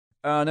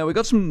Now, we've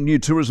got some new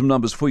tourism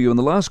numbers for you. In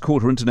the last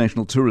quarter,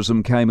 international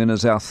tourism came in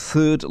as our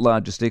third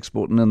largest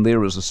export, and in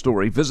there is a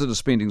story. Visitor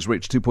spendings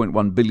reached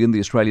 $2.1 billion, the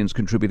Australians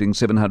contributing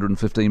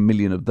 $715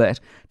 million of that.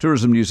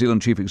 Tourism New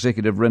Zealand Chief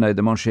Executive René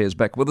de Monchy is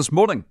back with us.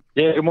 Morning.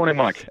 Yeah, good morning,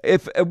 Mike.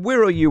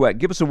 Where are you at?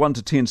 Give us a 1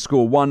 to 10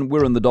 score. 1,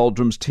 we're in the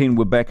doldrums. 10,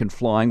 we're back and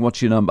flying.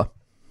 What's your number?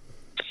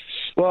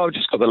 Well, I've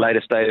just got the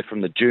latest data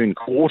from the June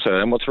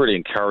quarter, and what's really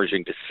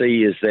encouraging to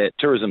see is that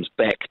tourism's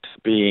back to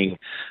being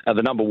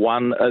the number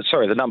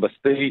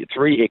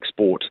three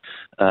export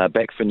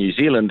back for New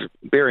Zealand,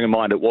 bearing in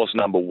mind it was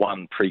number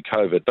one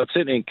pre-COVID, but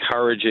certainly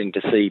encouraging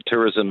to see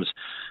tourism's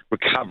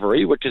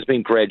recovery, which has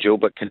been gradual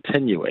but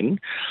continuing,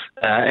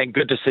 and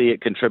good to see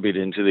it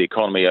contributing to the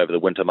economy over the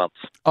winter months.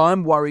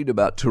 I'm worried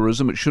about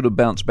tourism. It should have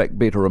bounced back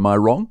better. Am I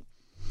wrong?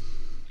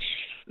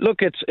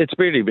 Look, it's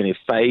really been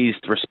a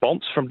phased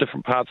response from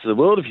different parts of the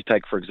world. If you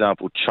take, for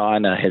example,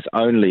 China has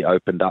only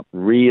opened up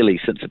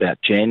really since about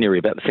January,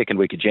 about the second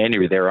week of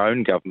January, their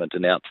own government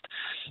announced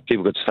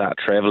people could start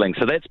travelling.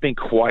 So that's been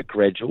quite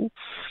gradual.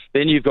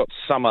 Then you've got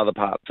some other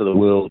parts of the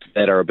world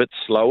that are a bit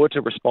slower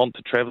to respond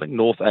to travelling,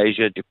 North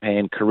Asia,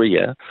 Japan,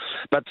 Korea.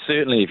 But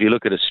certainly if you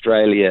look at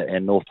Australia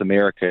and North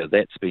America,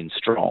 that's been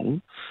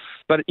strong.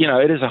 But,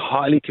 it is a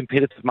highly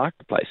competitive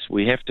marketplace.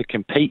 We have to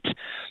compete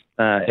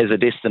as a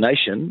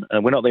destination,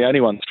 and we're not the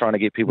only ones trying to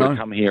get people to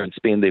come here and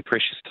spend their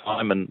precious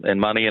time and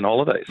money and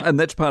holidays. And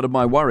that's part of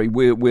my worry.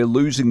 We're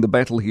losing the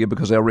battle here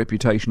because our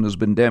reputation has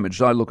been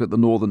damaged. I look at the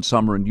northern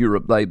summer in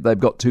Europe. They've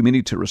got too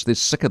many tourists. They're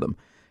sick of them,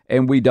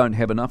 and we don't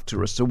have enough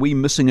tourists. Are we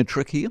missing a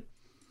trick here?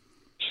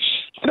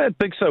 I don't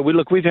think so.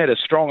 We've had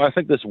I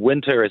think this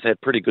winter has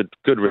had pretty good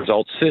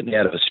results, certainly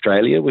out of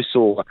Australia. We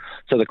saw,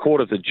 the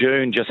quarter to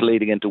June, just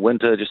leading into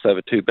winter, just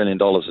over $2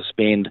 billion of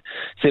spend.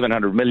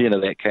 $700 million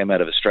of that came out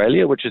of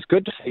Australia, which is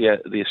good to see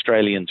the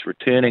Australians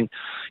returning.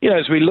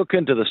 As we look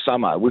into the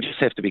summer, we just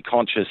have to be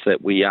conscious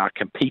that we are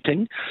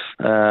competing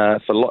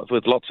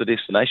with lots of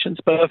destinations.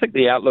 But I think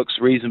the outlook's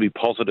reasonably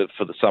positive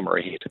for the summer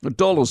ahead. The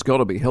dollar's got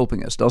to be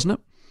helping us, doesn't it?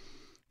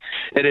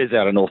 It is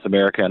out of North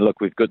America, and look,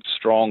 we've got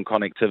strong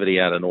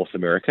connectivity out of North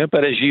America.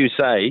 But as you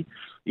say,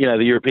 the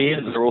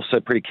Europeans are also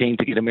pretty keen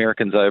to get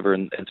Americans over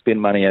and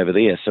spend money over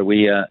there. So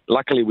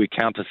luckily we're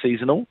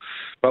counter-seasonal,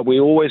 but we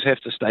always have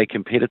to stay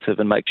competitive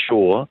and make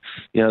sure,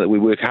 that we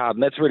work hard.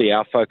 And that's really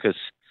our focus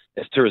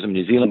as Tourism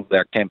New Zealand with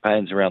our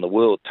campaigns around the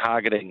world,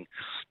 targeting,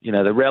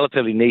 the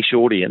relatively niche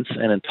audience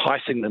and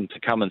enticing them to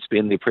come and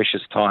spend their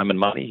precious time and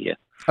money here.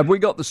 Have we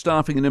got the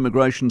staffing and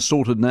immigration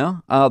sorted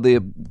now? Are there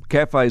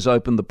cafes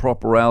open the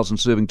proper hours and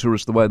serving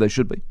tourists the way they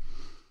should be?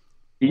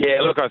 Yeah,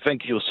 look, I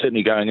think you're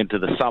certainly going into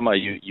the summer,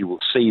 you will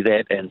see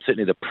that, and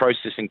certainly the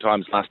processing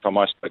times. Last time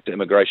I spoke to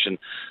immigration,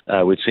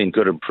 we've seen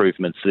good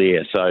improvements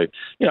there. So,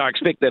 I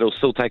expect that'll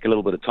still take a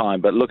little bit of time,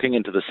 but looking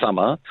into the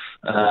summer,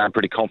 I'm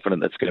pretty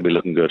confident that's going to be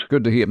looking good.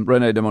 Good to hear.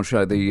 René de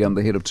Monchy,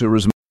 the head of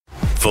tourism.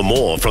 For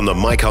more from the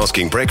Mike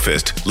Hosking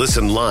Breakfast,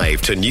 listen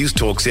live to News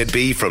Talk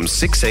ZB from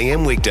 6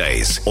 a.m.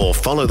 weekdays or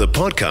follow the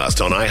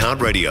podcast on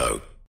iHeartRadio.